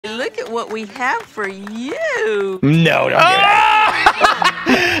Look at what we have for you. No, don't get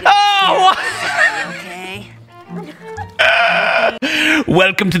it. Oh! Okay.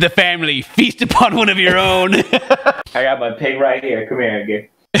 Welcome to the family. Feast upon one of your own. I got my pig right here. Come here, again.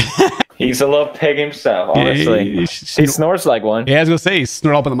 He's a little pig himself, honestly. He snores like one. Yeah, I was going to say, he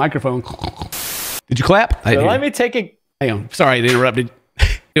snored up on the microphone. Did you clap? So let me take a... Hang on. Sorry, I interrupted.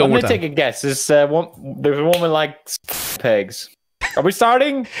 Let me take a guess. There's a woman like pigs. Are we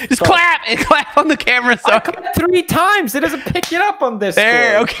starting? Just clap and clap on the camera. So I clapped 3 times. It doesn't pick it up on this.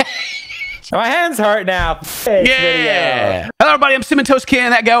 There, screen. okay. My hands hurt now. Yeah. Hello, everybody. I'm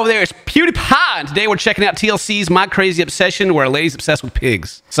CinnamonToastKen. That guy over there is PewDiePie. And today we're checking out TLC's My Crazy Obsession, where a lady's obsessed with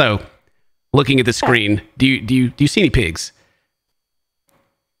pigs. So, looking at the screen, do you see any pigs?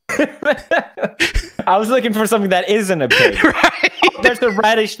 I was looking for something that isn't a pig. Right. Oh, there's a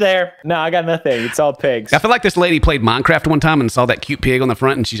radish there. No, I got nothing. It's all pigs. I feel like this lady played Minecraft one time and saw that cute pig on the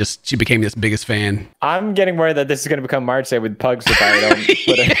front, and she became this biggest fan. I'm getting worried that this is going to become March Day with pugs if I don't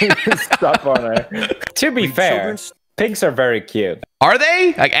put stuff on her. To be fair, pigs are very cute. Are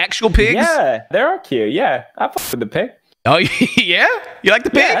they? Like actual pigs? Yeah, they are cute. Yeah, I fuck with the pig. Oh, yeah? You like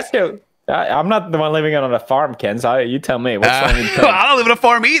the pigs? Yeah, that's cute. I'm not the one living on a farm, Ken, so you tell me. What's wrong with pigs? I don't live on a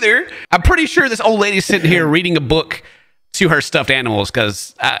farm either. I'm pretty sure this old lady's sitting here reading a book to her stuffed animals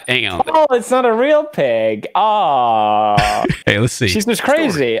because, hang on. Oh, it's not a real pig. Oh. Hey, let's see. She's just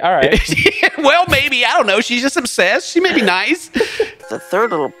crazy. All right. Well, maybe. I don't know. She's just obsessed. She may be nice. The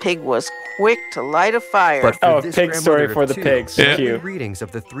third little pig was quick to light a fire. But oh, pig story for the pigs. Yeah. Cute. Readings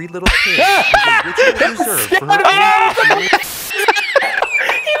of the 3 little pigs is a ritual reserved for her.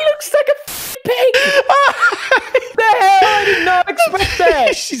 He looks like a pig. The hell? I did not expect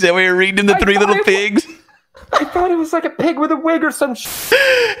that. She's over here reading the 3 little pigs. I thought it was like a pig with a wig or some shit.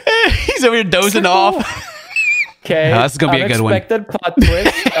 He's over here dozing off. Okay. Oh, this is going to be a good one. Unexpected plot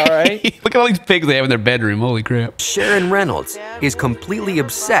twist. All right. Look at all these pigs they have in their bedroom. Holy crap. Sharon Reynolds is completely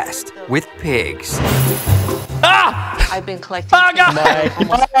obsessed with pigs. Ah! I've been collecting. Oh,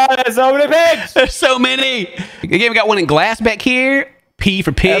 God. There's so many pigs. There's so many. Again, we got one in glass back here. P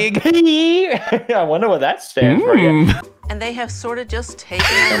for pig. P. I wonder what that stands for. And they have sort of just taken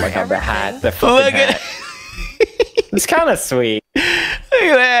Oh over my God, the hat. everything. The fucking Look hat. at It's kind of sweet. Look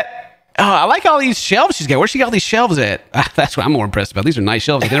at that. Oh, I like all these shelves she's got. Where's she got all these shelves at? That's what I'm more impressed about. These are nice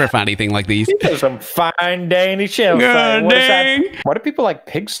shelves. I can never find anything like these. These are some fine dandy shelves. God dang. Why do people like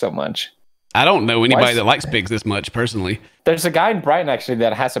pigs so much? I don't know anybody that likes pigs this much, personally. There's a guy in Brighton, actually,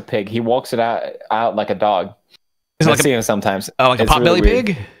 that has a pig. He walks it out like a dog. Is it I like see him sometimes. Oh, like a It's potbelly really weird.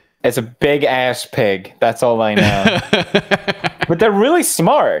 pig? It's a big-ass pig. That's all I know. But they're really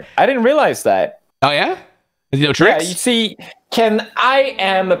smart. I didn't realize that. Oh, yeah? Is he no Yeah, tricks? you see, I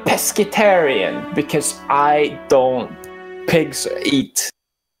am a pescatarian because I don't pigs eat.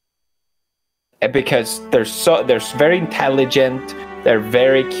 Because they're very intelligent, they're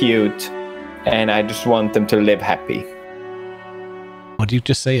very cute, and I just want them to live happy. What did you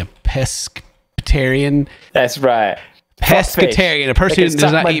just say? A pescatarian? That's right. Pescatarian. A person who does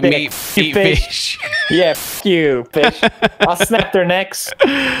suck not my eat dick. meat, You eat fish. Yeah, f you, fish. I'll snap their necks.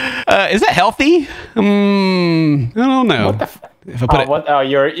 Is that healthy? I don't know. What the If I put it, Oh,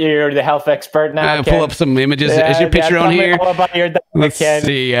 you're the health expert now. pull Ken? up some images. Yeah, Is your picture tell on me here? all about your dog, Let's Ken.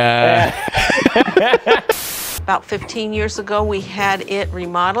 see. About 15 years ago, we had it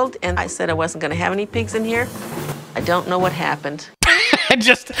remodeled, and I said I wasn't going to have any pigs in here. I don't know what happened.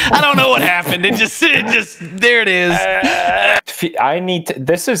 I don't know what happened. It just, there it is.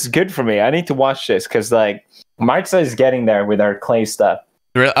 This is good for me. I need to watch this because, like, Martha is getting there with her clay stuff.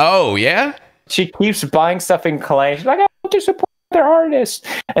 Oh, yeah? She keeps buying stuff in clay. She's like, I want to support their artists.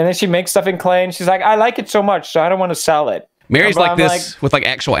 And then she makes stuff in clay, and she's like, I like it so much, so I don't want to sell it. Mary's But like I'm this with like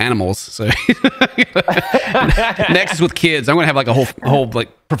actual animals. So next is with kids. I'm gonna have like a whole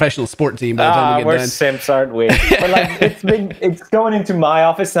like professional sport team by the time we we're get done. simps, aren't we? But like it's going into my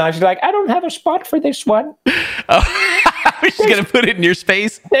office now. She's like, I don't have a spot for this one. Oh, she's gonna put it in your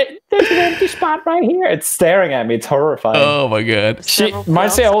space. There's an empty spot right here. It's staring at me. It's horrifying. Oh my God.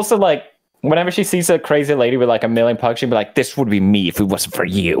 Marcia also, like, whenever she sees a crazy lady with like a million pugs, she'd be like, this would be me if it wasn't for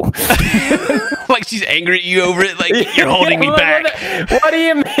you. Like she's angry at you over it. Like you're holding me back. What do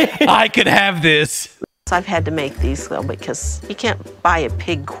you mean? I could have this. I've had to make these, though, because you can't buy a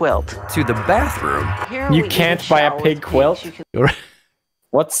pig quilt. To the bathroom. Here You we can't even buy a shower pig with quilt? pigs. You can-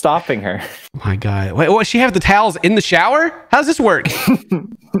 What's stopping her? Oh my God. Wait, what? She have the towels in the shower? How does this work?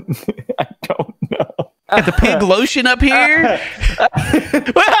 I don't know. Got the pig lotion up here.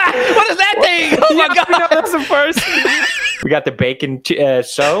 What is that thing? Oh my God. No, that's the first. We got the bacon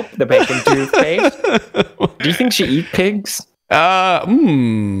soap, the bacon toothpaste. Do you think she eat pigs? I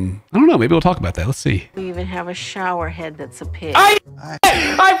don't know. Maybe we'll talk about that. Let's see. We even have a shower head that's a pig. I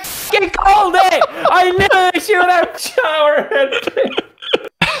fucking called it. I knew she would have a shower head.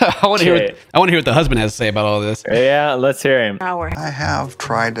 I want to hear what the husband has to say about all this. Yeah, let's hear him. Shower. I have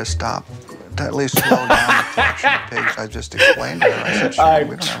tried to stop, to at least slow down the collection of pigs. I just explained to her. I said, I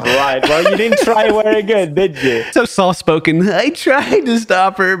tried. Well, you didn't try very good, did you? So soft-spoken. I tried to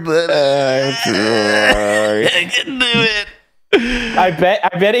stop her, but I couldn't do it. I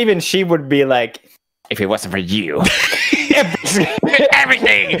bet even she would be like, if it wasn't for you.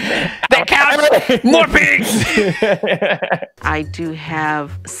 Everything that counts. More pigs. I do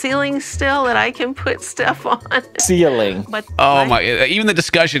have ceilings still that I can put stuff on. Ceiling. But Oh my! Even the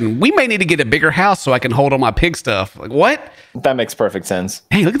discussion. We may need to get a bigger house so I can hold all my pig stuff. Like what? That makes perfect sense.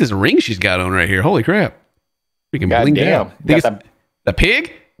 Hey, look at this ring she's got on right here. Holy crap! We can God bling damn. down. Got the The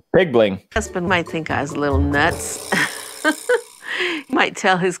pig? pig bling. my husband might think I was a little nuts. He might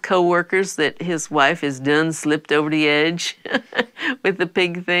tell his coworkers that his wife has done slipped over the edge with the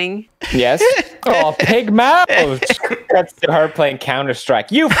pig thing. Yes. Oh, pig mouth. That's her playing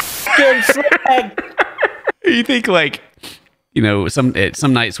Counter-Strike. You fucking slag. You think like, you know, some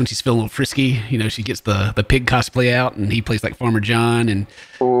nights when she's feeling a little frisky, you know, she gets the pig cosplay out and he plays like Farmer John and.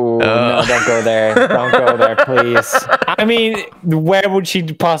 Ooh, no, don't go there. Don't go there, please. I mean, where would she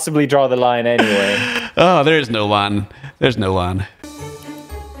possibly draw the line anyway? Oh, there's no line. There's no line.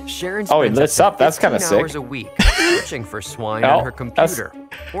 Sharon Oh, it spends lits up up. to That's kinda 15 hours sick. a week searching for swine Oh, on her computer.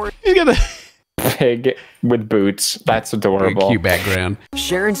 Or She's got a Pig with boots. That's adorable. cute background.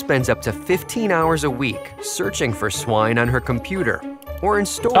 Sharon spends up to 15 hours a week searching for swine on her computer or in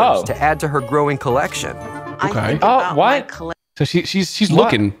stores Oh. to add to her growing collection. I Okay. think Oh, about what? my collection. So she's What?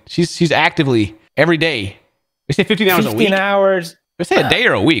 looking. She's actively every day. They say 15 hours a 15 week. hours. They say a day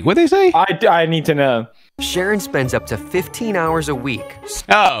or a week. What they say? I need to know. Sharon spends up to 15 hours a week.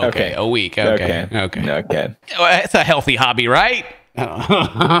 Oh, Okay. okay. A week. Okay. Okay. Well, it's a healthy hobby, right?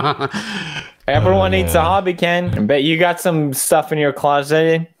 Everyone needs a hobby, Ken. I bet you got some stuff in your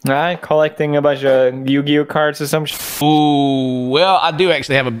closet, right? Collecting a bunch of Yu-Gi-Oh cards or some shit. Ooh, well, I do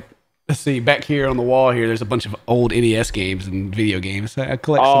actually have a. Let's see, back here on the wall here, there's a bunch of old NES games and video games. I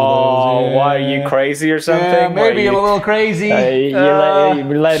collect some of those. Yeah. Why, are you crazy or something? Yeah, Why maybe I'm a little crazy. you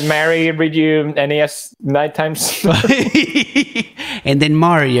let Mary read you NES nighttime stuff? And then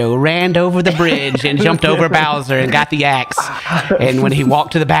Mario ran over the bridge and jumped over Bowser and got the axe. And when he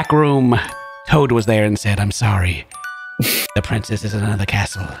walked to the back room, Toad was there and said, "I'm sorry. The princess is in another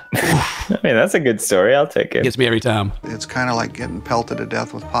castle." I mean, that's a good story. I'll take it. Gets me every time. It's kind of like getting pelted to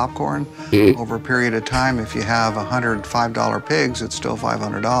death with popcorn. Over a period of time, if you have $105 pigs, it's still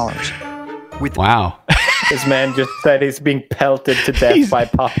 $500. Wow. This man just said he's being pelted to death by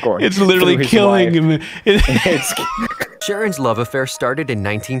popcorn. It's literally through his killing wife. him. It's Sharon's love affair started in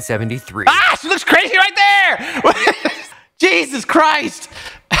 1973. Ah, she looks crazy right there. Jesus Christ.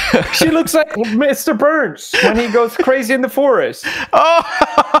 She looks like Mr. Burns when he goes crazy in the forest. Oh,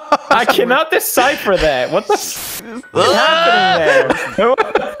 I cannot decipher that. What the f is happening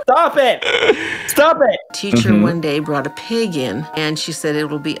there? Stop it! Stop it! Teacher one day brought a pig in and she said, "It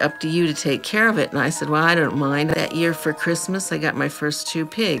will be up to you to take care of it." And I said, "Well, I don't mind." That year for Christmas, I got my first 2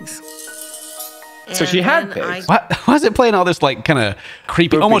 pigs. So she And had then pigs. why is it playing all this like kind of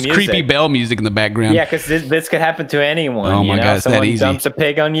creepy, Spoopy almost music. creepy bell music in the background? Yeah, because this could happen to anyone. Oh you my know? God, it's that Someone easy. dumps a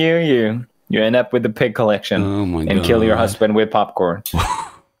pig on you, you end up with the pig collection. Oh my and kill your God. husband with popcorn.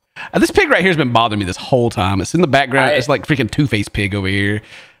 This pig right here has been bothering me this whole time. It's in the background. It's like freaking Two-Face pig over here.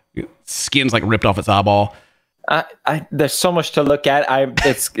 Skin's like ripped off its eyeball. There's so much to look at.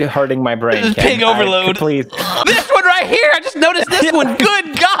 It's hurting my brain. This Ken. pig overload. Please. This one right here. I just noticed this one.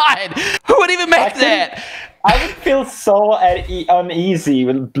 Good God. Who would even make that? I would feel so uneasy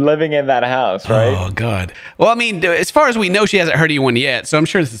with living in that house, right? Oh, God. Well, I mean, as far as we know, she hasn't hurt anyone yet. So I'm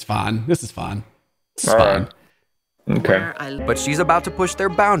sure this is fine. This is fine. This is All fine. right. Okay. where I live. But she's about to push their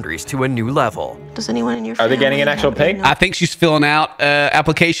boundaries to a new level. Does anyone in your Are family they getting an actual have pig? any- I think she's filling out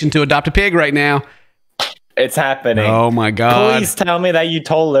application to adopt a pig right now. It's happening. Oh, my God. Please tell me that you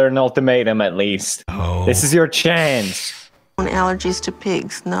told her an ultimatum at least. Oh. This is your chance. allergies to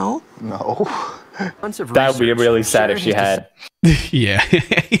pigs? No. No. Months of That would be research, really sad if Sharon she has had.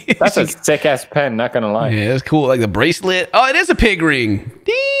 Yeah. That's a sick ass pen, not gonna lie. Yeah, that's cool. Like the bracelet. Oh, it is a pig ring.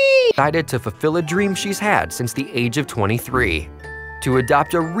 Dee! decided to fulfill a dream she's had since the age of 23, to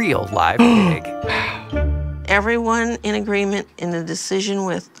adopt a real live pig. Everyone in agreement in the decision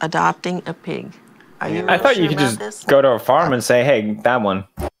with adopting a pig. Are you I thought sure you could about just this? go to a farm and say, hey, that one.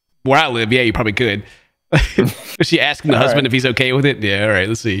 Where I live, yeah, you probably could. Was she asking the husband if he's okay with it? Yeah, all right,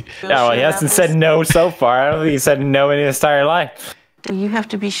 let's see. No, well, he hasn't said no so far. I don't think he said no in his entire life. You have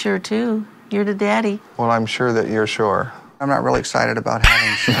to be sure too. You're the daddy. Well, I'm sure that you're sure. I'm not really excited about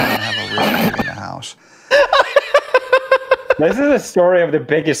having Sharon have a real pig in the house. This is a story of the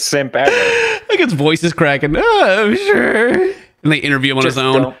biggest simp ever. Like his voice is cracking. Oh, sure. And they interview him on his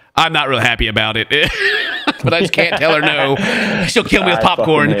own. Don't. I'm not really happy about it. But I just can't tell her no. She'll kill me with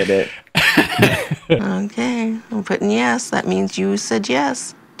popcorn. It. Okay, I'm putting yes. That means you said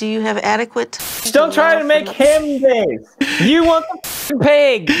yes. Do you have adequate? Don't try to make him this. You want the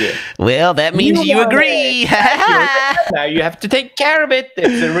pig. Well, that means you agree. Now you have to take care of it.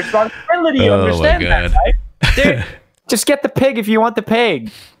 It's a responsibility. You understand that, right? Dude, just get the pig if you want the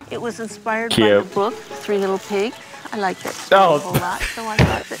pig. It was inspired by Cute. the book Three Little Pigs. I like that story a whole lot, so I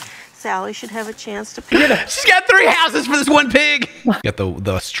thought that Sally should have a chance to pick. She's got 3 houses for this one pig. Got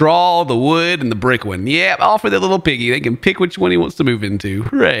the straw, the wood, and the brick one. Yeah, all for the little piggy. They can pick which one he wants to move into.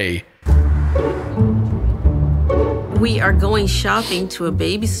 Hooray. We are going shopping to a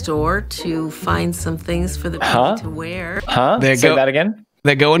baby store to find some things for the baby to wear. Huh? Say that again?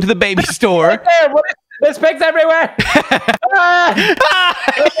 They go into the baby store. Right there, there's pigs everywhere.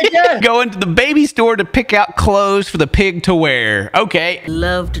 Go into the baby store to pick out clothes for the pig to wear. Okay. I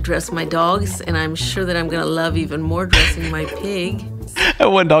love to dress my dogs, and I'm sure that I'm going to love even more dressing my pig.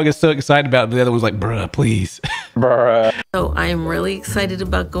 That one dog is so excited about it. The other one's like, bruh, please. Bruh. So I am really excited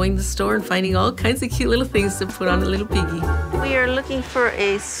about going to the store and finding all kinds of cute little things to put on a little piggy. We are looking for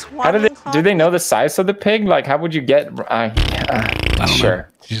a swaddling cloth. Do they know the size of the pig? Like, how would you get? Sure.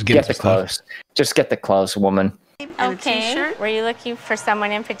 Just get the clothes. Just get the clothes, woman. And a t-shirt. Were you looking for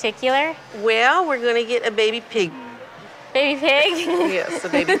someone in particular? Well, we're going to get a baby pig. Baby pig? Yes, a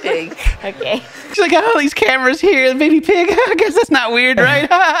baby pig. Okay. She's like, oh, these cameras here, the baby pig. I guess that's not weird, right?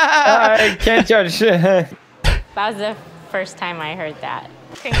 I can't judge. That was the first time I heard that.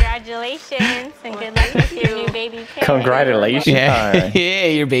 Congratulations and good luck with your new baby pig. Congratulations. Yeah, yeah,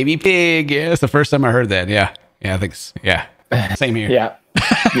 your baby pig. Yeah, that's the first time I heard that. Yeah, I think so. Yeah, same here. Yeah.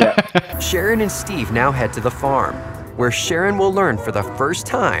 Sharon and Steve now head to the farm, where Sharon will learn for the first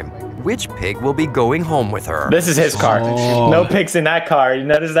time which pig will be going home with her. This is his car. No pigs in that car. You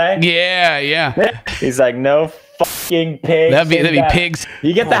notice that? Yeah. He's like, no fucking pigs. That'd be pigs.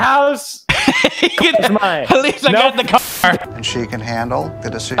 You get the house. It's mine. At least I got the car. And she can handle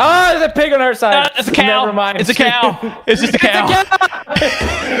the decision. Oh, there's a pig on her side. It's a cow. Never mind. It's a cow. It's just a cow.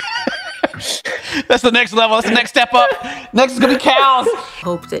 That's the next level. That's the next step up. Next is gonna be cows.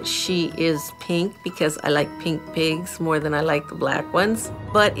 Hope that she is pink because I like pink pigs more than I like the black ones.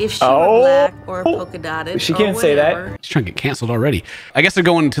 But if she were black or polka dotted, she can't say that. She's trying to get canceled already. I guess they're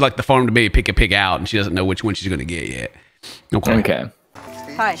going to like the farm to maybe pick a pig out, and she doesn't know which one she's gonna get yet. Okay.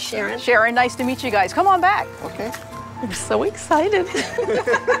 Hi, Sharon. Sharon, nice to meet you guys. Come on back. Okay. I'm so excited.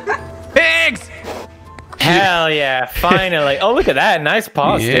 Pigs. Hell yeah! Finally. Oh, look at that. Nice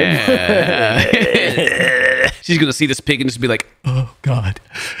paws, Yeah. She's gonna see this pig and just be like, "Oh God,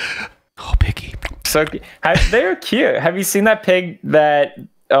 oh piggy." So they're cute. Have you seen that pig that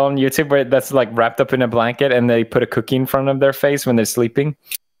on YouTube where that's like wrapped up in a blanket and they put a cookie in front of their face when they're sleeping?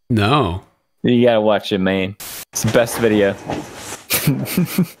 No. You gotta watch it, man. It's the best video.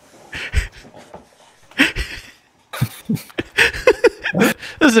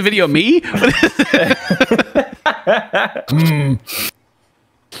 This is a video of me?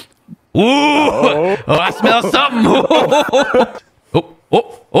 Ooh! Oh, I smell something.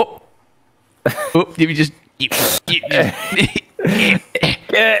 Oh, you just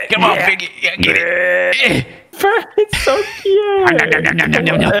come on, piggy. Get it. It's so cute.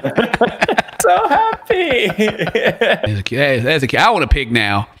 So happy. There's a kid. I want a pig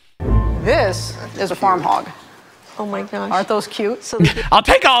now. This is a farm hog. Oh my gosh. Aren't those cute? So I'll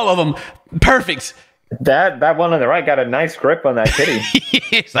take all of them. Perfect. That one on the right got a nice grip on that kitty.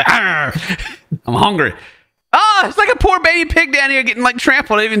 It's like, I'm hungry. Oh, it's like a poor baby pig down here getting like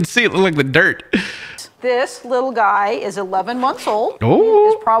trampled. I didn't even see it look like the dirt. This little guy is 11 months old. Oh.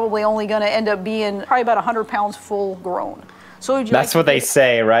 He's probably only going to end up being probably about 100 pounds full grown. So that's what they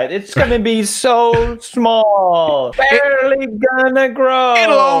say, right? It's gonna be so small, barely gonna grow.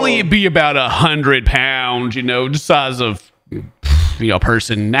 It'll only be about 100 pounds, the size of, a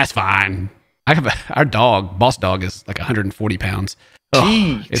person. That's fine. Our dog, boss dog, is like 140 pounds.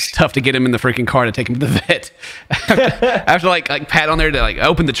 Oh, it's tough to get him in the freaking car to take him to the vet. I have to like pat on there to like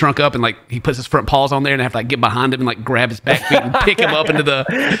open the trunk up, and like he puts his front paws on there, and I have to like get behind him and like grab his back feet and pick him up into the.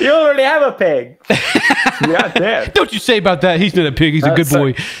 You already have a pig. Yeah, damn. Don't you say about that? He's not a pig. He's a good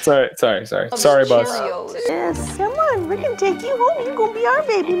boy. Sorry, boss. Yes, come on, we're gonna take you home. You're gonna be our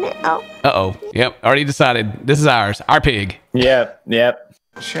baby now. Yep, already decided. This is ours. Our pig. Yep.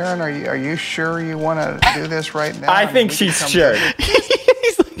 Sharon, are you sure you want to do this right now? I think she's sure.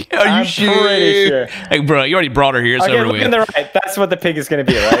 Are you sure? Pretty sure. Hey, bro, you already brought her here. It's over look with. in the right. That's what the pig is going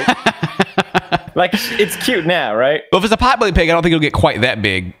to be, right? Like, it's cute now, right? Well, if it's a potbelly pig, I don't think it'll get quite that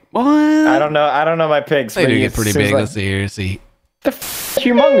big. What? I don't know my pigs. They do get pretty big. Let's see here. See.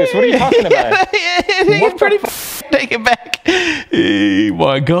 Humongous. What are you talking about? It's pretty. Take it back. Oh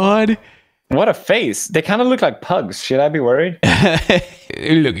my God. What a face. They kind of look like pugs. Should I be worried?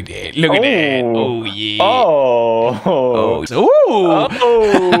 Look at that. Look at that. Oh, yeah. Oh.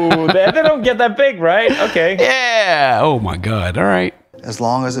 They don't get that big, right? Okay. Yeah. Oh, my God. All right. As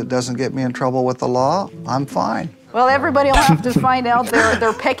long as it doesn't get me in trouble with the law, I'm fine. Well, everybody will have to find out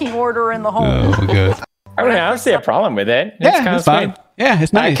their pecking order in the home. Oh, good. I mean, I don't see a problem with it. Yeah, kind of it's fine. Yeah,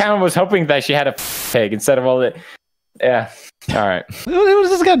 it's nice. I kind of was hoping that she had a pig instead of all the... Yeah. All right. What is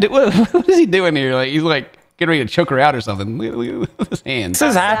this guy do? What is he doing here? Like he's like getting ready to choke her out or something. Look at his hands. This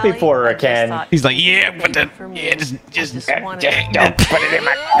is happy for her, Ken. He's like, just put it in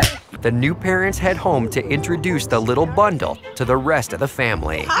my. The new parents head home to introduce the little bundle to the rest of the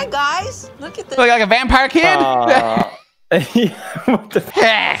family. Hi guys, look at this. Look like a vampire kid. What the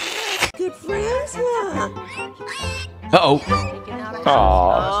heck? Good friends, huh?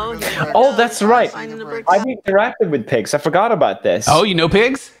 Oh, that's right. I've interacted with pigs. I forgot about this. Oh, you know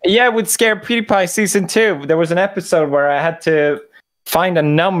pigs? Yeah, with Scare PewDiePie season 2, there was an episode where I had to find a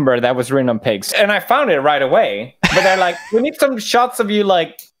number that was written on pigs, and I found it right away. But they're like, we need some shots of you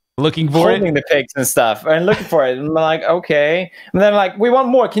like looking for holding the pigs and stuff, and looking for it. And I'm like, okay. And then like, we want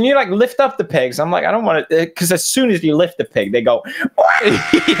more. Can you like lift up the pigs? I'm like, I don't want it, because as soon as you lift the pig, they go.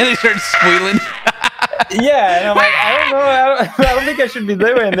 Yeah, they start squealing. Yeah, and I'm like, I don't know, I don't think I should be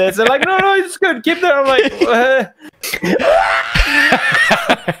doing this. They're like, no, it's good. Keep that. I'm like,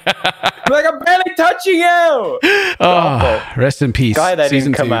 like I'm barely touching you. Oh, rest in peace. Guy that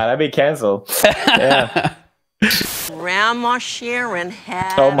Season didn't come 2. out. I'd be canceled. Yeah. Grandma Sharon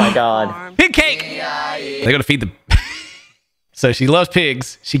had. Oh my God. Pig cake. They're gonna feed the. So she loves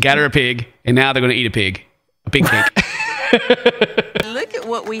pigs. She got her a pig, and now they're gonna eat a pig. A pig cake. Look at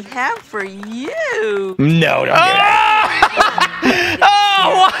what we have for you. No, don't do that.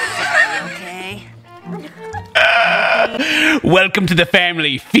 Okay. Welcome to the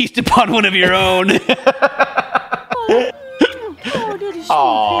family. Feast upon one of your own.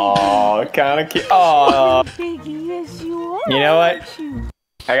 Oh, kind of cute. Oh. Piggy, yes, you are. You know what?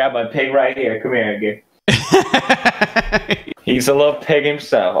 I got my pig right here. Come here, again. He's a little pig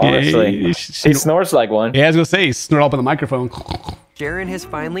himself, honestly. Yeah, he snores like one. Yeah, I was gonna say, he snort up in the microphone. Sharon has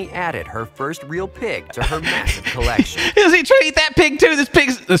finally added her first real pig to her massive collection. Is he trying to eat that pig too? This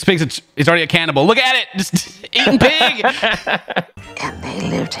pig's it's already a cannibal. Look at it, just eating pig. And they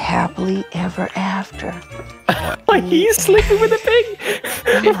lived happily ever after. Like he's sleeping with a pig.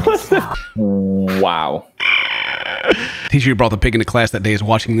 Wow. Teacher who brought the pig into class that day is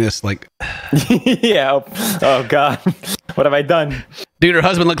watching this. Like, yeah. Oh God, what have I done? Dude, her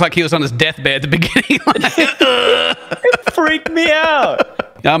husband looked like he was on his deathbed at the beginning. It freaked me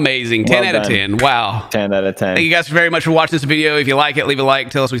out. Amazing. 10 out of 10. Wow. 10 out of 10. Thank you guys very much for watching this video. If you like it, leave a like.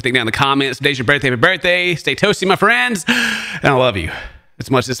 Tell us what you think down in the comments. Today's your birthday. Happy birthday. Stay toasty, my friends. And I love you as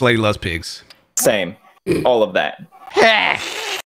much as this lady loves pigs. Same. All of that.